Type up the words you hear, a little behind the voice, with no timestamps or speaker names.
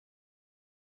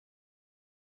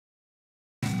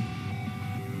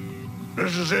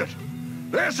This is it.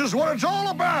 This is what it's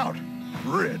all about.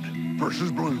 Red versus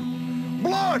blue.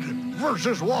 Blood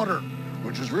versus water,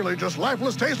 which is really just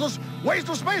lifeless, tasteless, waste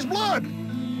of space blood.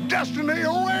 Destiny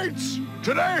awaits.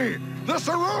 Today, the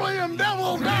Cerulean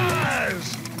Devil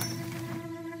dies.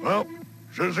 Well,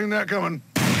 should have seen that coming.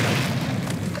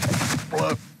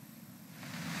 Bluff.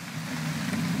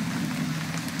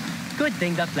 Good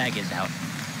thing the flag is out.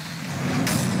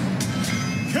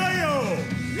 KO!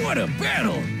 What a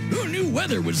battle! Who knew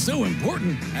weather was so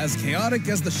important? As chaotic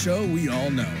as the show we all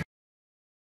know.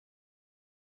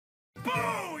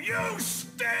 Boo! You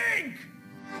stink!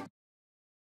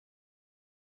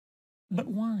 But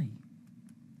why?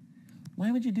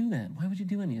 Why would you do that? Why would you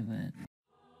do any of that?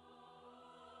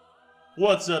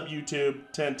 What's up, YouTube?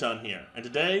 10Ton here, and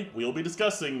today we'll be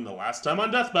discussing the last time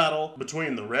on Death Battle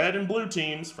between the red and blue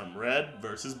teams from Red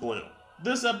versus Blue.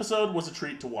 This episode was a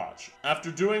treat to watch. After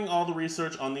doing all the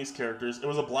research on these characters, it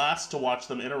was a blast to watch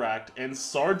them interact, and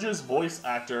Sarge's voice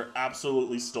actor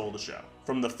absolutely stole the show.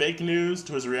 From the fake news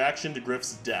to his reaction to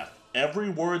Griff's death, every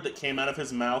word that came out of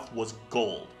his mouth was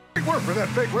gold. Great work for that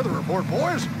fake weather report,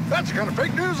 boys. That's the kind of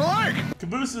fake news I like.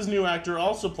 Caboose's new actor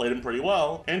also played him pretty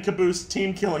well, and Caboose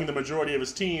team killing the majority of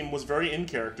his team was very in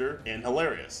character and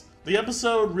hilarious. The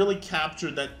episode really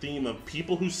captured that theme of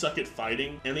people who suck at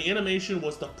fighting, and the animation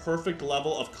was the perfect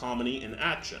level of comedy and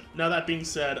action. Now that being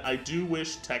said, I do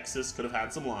wish Texas could have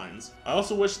had some lines. I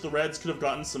also wish the Reds could have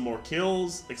gotten some more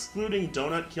kills. Excluding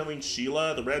Donut killing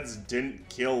Sheila, the Reds didn't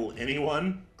kill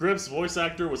anyone. Griff's voice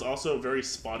actor was also very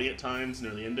spotty at times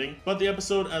near the ending, but the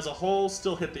episode as a whole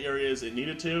still hit the areas it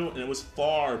needed to, and it was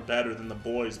far better than the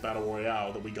boys' battle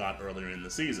royale that we got earlier in the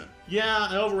season. Yeah,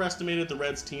 I overestimated the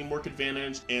Reds' teamwork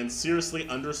advantage and seriously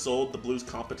undersold the Blues'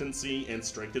 competency and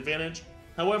strength advantage.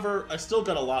 However, I still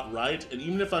got a lot right, and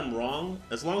even if I'm wrong,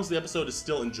 as long as the episode is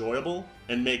still enjoyable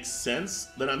and makes sense,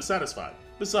 then I'm satisfied.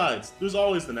 Besides, there's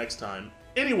always the next time.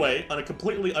 Anyway, on a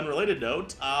completely unrelated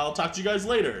note, I'll talk to you guys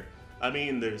later. I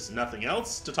mean, there's nothing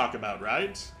else to talk about,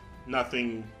 right?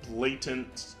 Nothing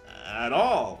blatant at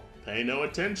all. Pay no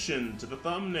attention to the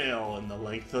thumbnail and the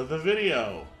length of the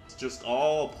video. It's just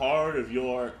all part of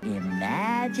your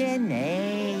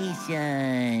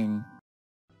Imagination.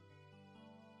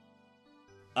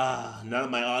 Now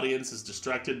that my audience is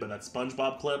distracted by that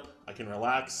SpongeBob clip, I can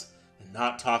relax and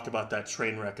not talk about that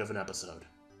train wreck of an episode.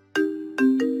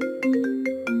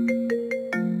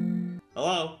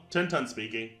 Hello, 10Ton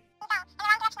speaking.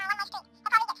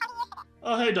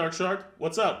 Oh, hey, Dark Shark.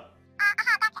 What's up?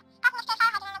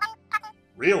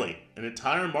 Really? An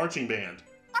entire marching band?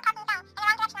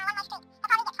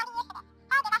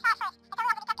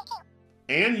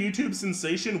 And YouTube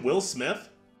sensation Will Smith?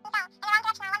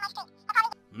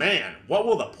 Man, what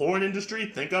will the porn industry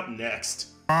think up next?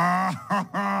 Oh,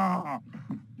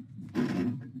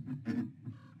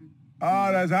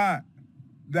 that's hot.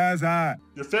 That's hot.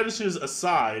 Your fetishes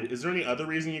aside, is there any other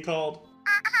reason you called?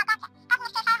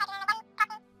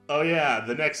 Oh yeah,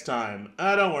 the next time.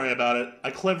 Don't worry about it. I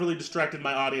cleverly distracted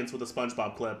my audience with a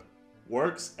SpongeBob clip.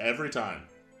 Works every time.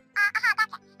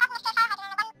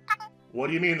 What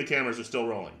do you mean the cameras are still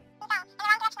rolling?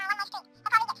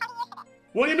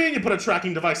 What do you mean you put a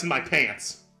tracking device in my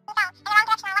pants?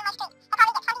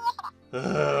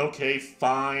 Okay,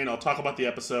 fine. I'll talk about the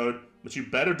episode, but you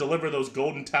better deliver those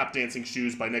golden tap dancing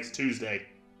shoes by next Tuesday.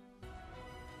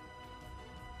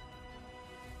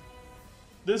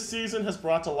 This season has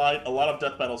brought to light a lot of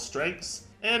Death Battle's strengths,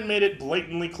 and made it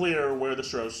blatantly clear where the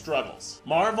show struggles.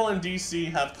 Marvel and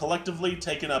DC have collectively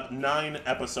taken up 9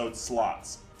 episode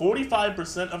slots.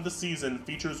 45% of the season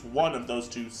features one of those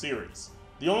 2 series.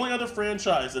 The only other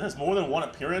franchise that has more than one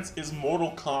appearance is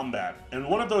Mortal Kombat, and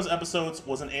one of those episodes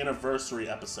was an anniversary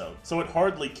episode, so it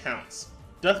hardly counts.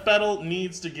 Death Battle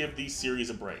needs to give these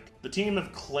series a break. The team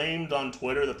have claimed on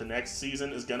Twitter that the next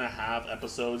season is gonna have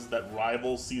episodes that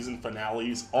rival season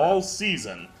finales all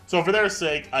season. So for their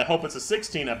sake, I hope it's a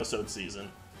 16 episode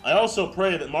season. I also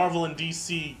pray that Marvel and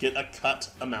DC get a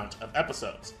cut amount of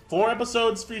episodes. 4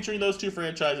 episodes featuring those 2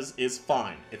 franchises is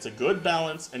fine. It's a good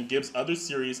balance and gives other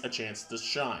series a chance to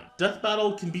shine. Death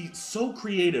Battle can be so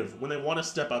creative when they want to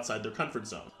step outside their comfort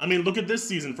zone. I mean, look at this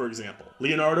season for example.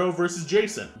 Leonardo versus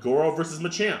Jason, Goro versus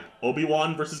Machamp,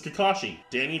 Obi-Wan versus Kakashi,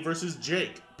 Danny versus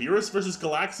Jake, Beerus versus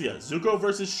Galaxia, Zuko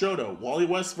versus Shoto, Wally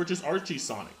West versus Archie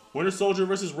Sonic, Winter Soldier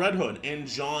versus Red Hood, and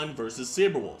John versus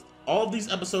Saberwolf. All of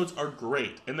these episodes are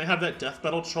great, and they have that Death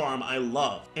Battle charm I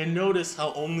love. And notice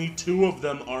how only 2 of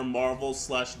them are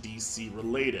Marvel/DC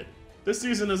related. This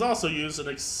season has also used an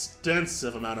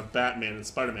extensive amount of Batman and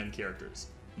Spider-Man characters.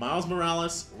 Miles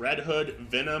Morales, Red Hood,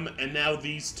 Venom, and now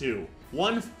these two.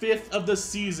 1/5 of the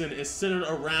season is centered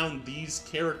around these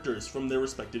characters from their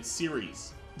respective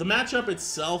series. The matchup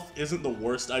itself isn't the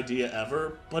worst idea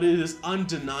ever, but it is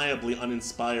undeniably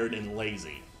uninspired and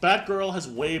lazy. Batgirl has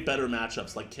way better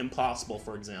matchups like Kim Possible,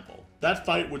 for example. That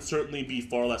fight would certainly be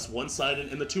far less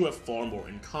one-sided, and the two have far more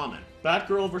in common.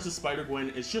 Batgirl versus Spider-Gwen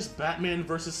is just Batman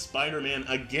versus Spider-Man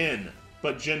again,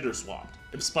 but gender-swapped.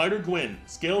 If Spider-Gwen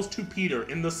scales to Peter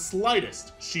in the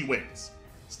slightest, she wins.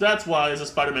 Stats-wise, a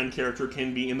Spider-Man character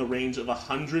can be in the range of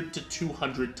 100 to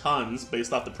 200 tons,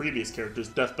 based off the previous characters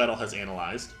Death Battle has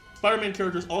analyzed. Spider-Man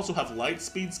characters also have light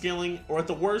speed scaling, or at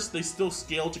the worst, they still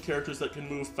scale to characters that can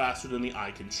move faster than the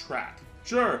eye can track.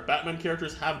 Sure, Batman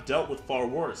characters have dealt with far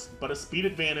worse, but a speed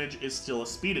advantage is still a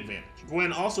speed advantage.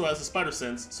 Gwen also has a spider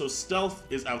sense, so stealth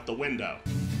is out the window.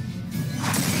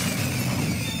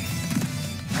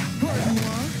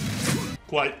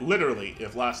 Quite literally,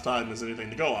 if last time is anything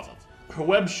to go off of. Her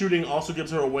web shooting also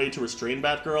gives her a way to restrain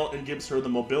Batgirl and gives her the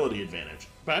mobility advantage.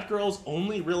 Batgirl's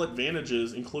only real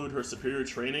advantages include her superior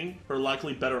training, her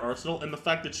likely better arsenal, and the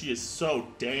fact that she is so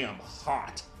damn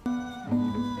hot.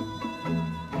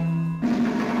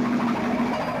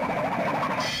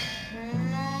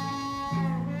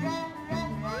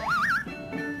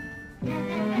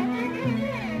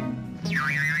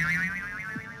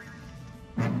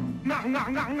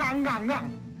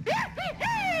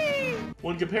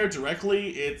 When compared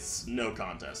directly, it's no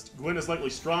contest. Gwen is likely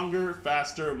stronger,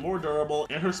 faster, more durable,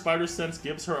 and her spider sense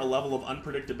gives her a level of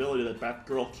unpredictability that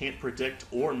Batgirl can't predict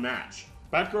or match.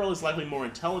 Batgirl is likely more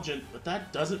intelligent, but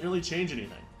that doesn't really change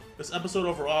anything. This episode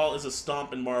overall is a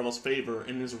stomp in Marvel's favor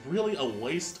and is really a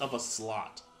waste of a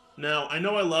slot. Now, I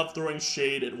know I love throwing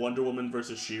shade at Wonder Woman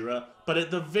vs. She-Ra, but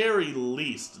at the very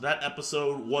least, that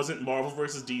episode wasn't Marvel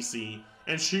vs. DC,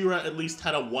 and She-Ra at least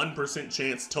had a 1%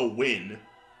 chance to win.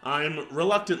 I'm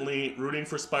reluctantly rooting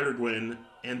for Spider-Gwen,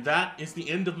 and that is the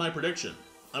end of my prediction.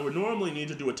 I would normally need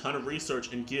to do a ton of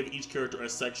research and give each character a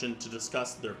section to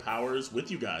discuss their powers with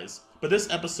you guys, but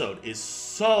this episode is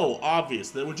so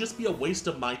obvious that it would just be a waste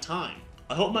of my time.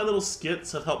 I hope my little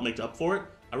skits have helped make up for it.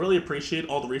 I really appreciate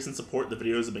all the recent support the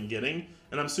videos have been getting,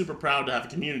 and I'm super proud to have a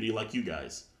community like you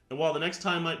guys. And while the next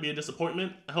time might be a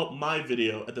disappointment, I hope my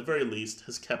video, at the very least,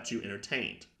 has kept you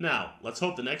entertained. Now, let's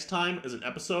hope the next time is an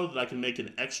episode that I can make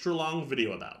an extra long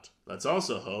video about. Let's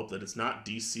also hope that it's not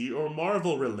DC or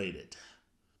Marvel related.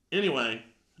 Anyway,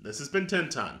 this has been 10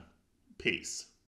 Ton. Peace.